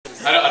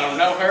I don't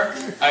know her.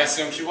 I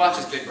assume she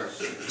watches Big Bird.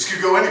 This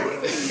could go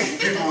anywhere.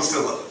 People will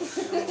still love it.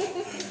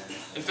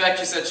 In fact,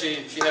 she said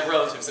she had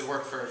relatives that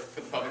work for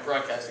the public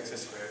broadcasting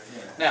system.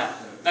 Now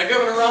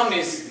Governor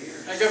Romney's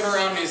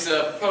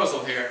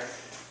proposal here,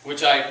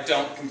 which I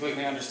don't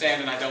completely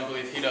understand and I don't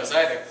believe he does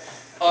either,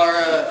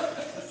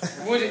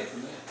 would it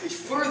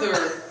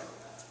further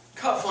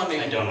cut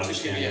funding to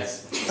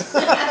PBS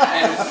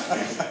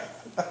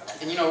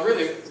and you know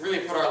really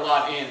put our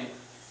lot in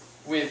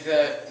with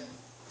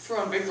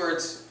throwing Big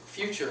Bird's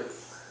future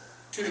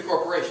to the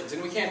corporations,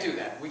 and we can't do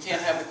that. We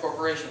can't have the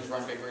corporations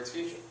run Big Bird's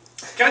future.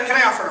 Can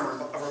I offer a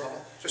rebuttal?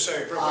 Just so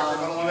you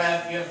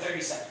have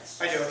 30 seconds.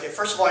 I do. Okay.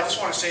 First of all, I just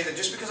want to say that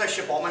just because I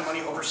ship all my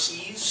money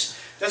overseas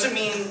doesn't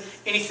mean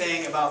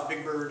anything about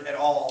Big Bird at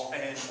all,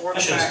 or the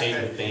fact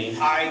that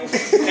I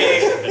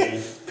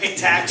pay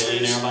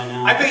taxes.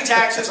 I pay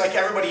taxes like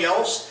everybody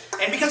else,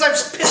 and because I've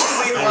pissed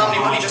away the Romney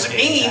money doesn't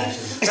mean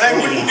that I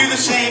wouldn't do the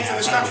same for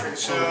this country.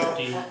 So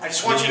I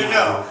just want you to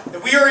know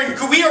that we are in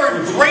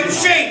great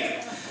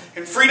shape,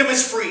 and freedom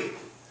is free.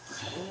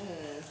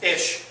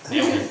 Ish.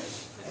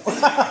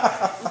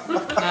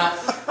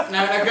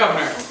 Now,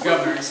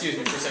 Governor, excuse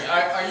me for a second.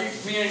 Are you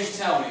meaning to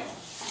tell me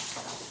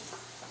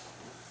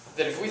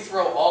that if we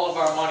throw all of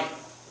our money,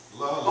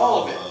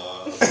 all of it,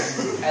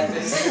 at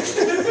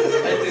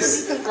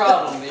this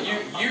problem that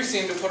you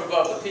seem to put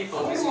above the people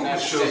of these United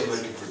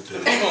States, the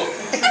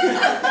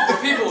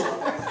people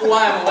who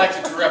I am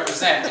elected to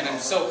represent, and I'm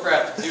so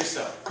proud to do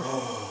so.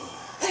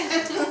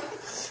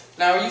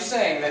 Now, are you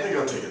saying that? I think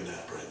I'll take a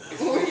nap right now.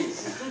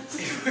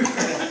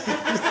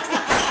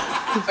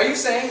 Are you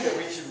saying that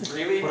we should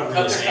really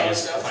cut their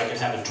telescope? If I could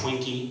have a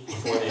Twinkie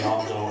before they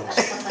all go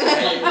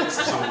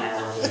somewhere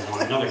where they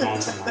want. I know they're going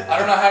somewhere. I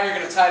don't know how you're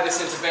going to tie this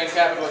into Bain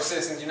Capital or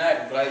Citizens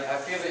United, but I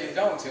feel that you're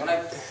going to, and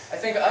I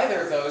think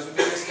either of those would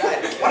be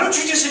misguided. Why don't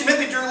you just admit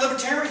that you're a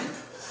libertarian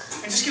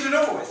and just get it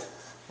over with?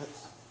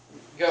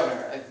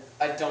 Governor,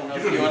 I don't know.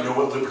 You don't even know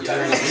what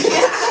libertarian is. Did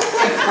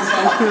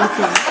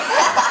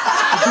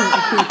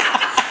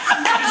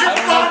your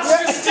thoughts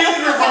just steal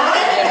your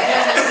mind?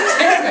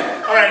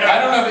 All right, I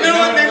don't know if you know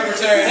what a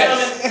libertarian is.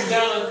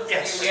 Gentlemen,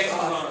 yes. We have to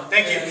move on.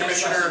 Thank you,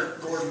 Commissioner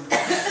Gordon.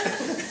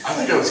 I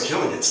think I was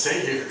killing it. Stay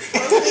here.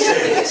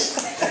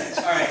 Stay.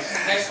 All right,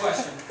 next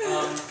question.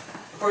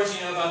 Of course,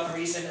 you know about the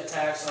recent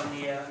attacks on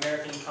the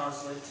American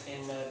consulate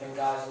in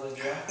Benghazi,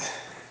 Libya.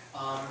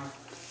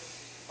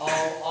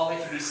 All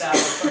that can be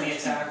salvaged from the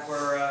attack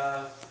were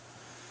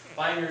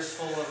binders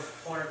full of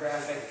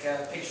pornographic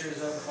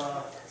pictures of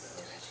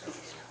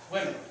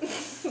women.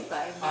 We'd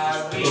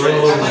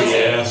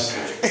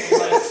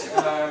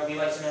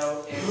like to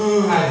know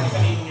if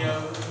any you know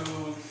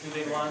who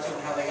they belong to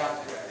and how they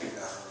got there.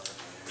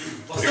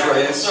 We'll start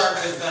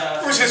with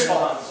where's his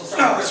fault? We'll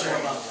start with Mr.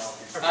 Obama.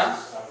 Huh?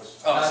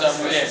 Oh,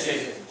 yes.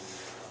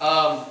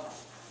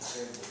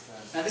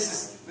 Now this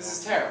is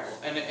terrible,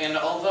 and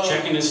although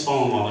checking his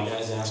phone while the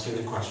guy's asking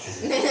the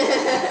question. Look,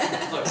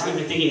 I don't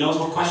even think he knows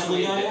what question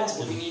the guy asked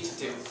him. What we need to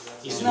do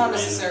is not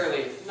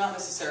necessarily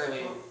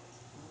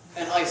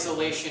an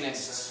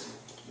isolationist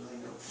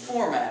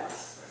format,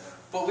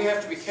 but we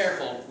have to be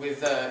careful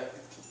with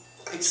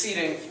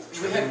exceeding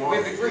with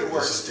the great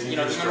works, you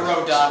know, the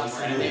Monroe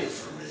Doctrine and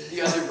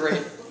the other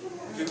great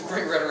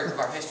rhetoric of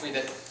our history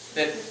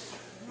that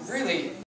really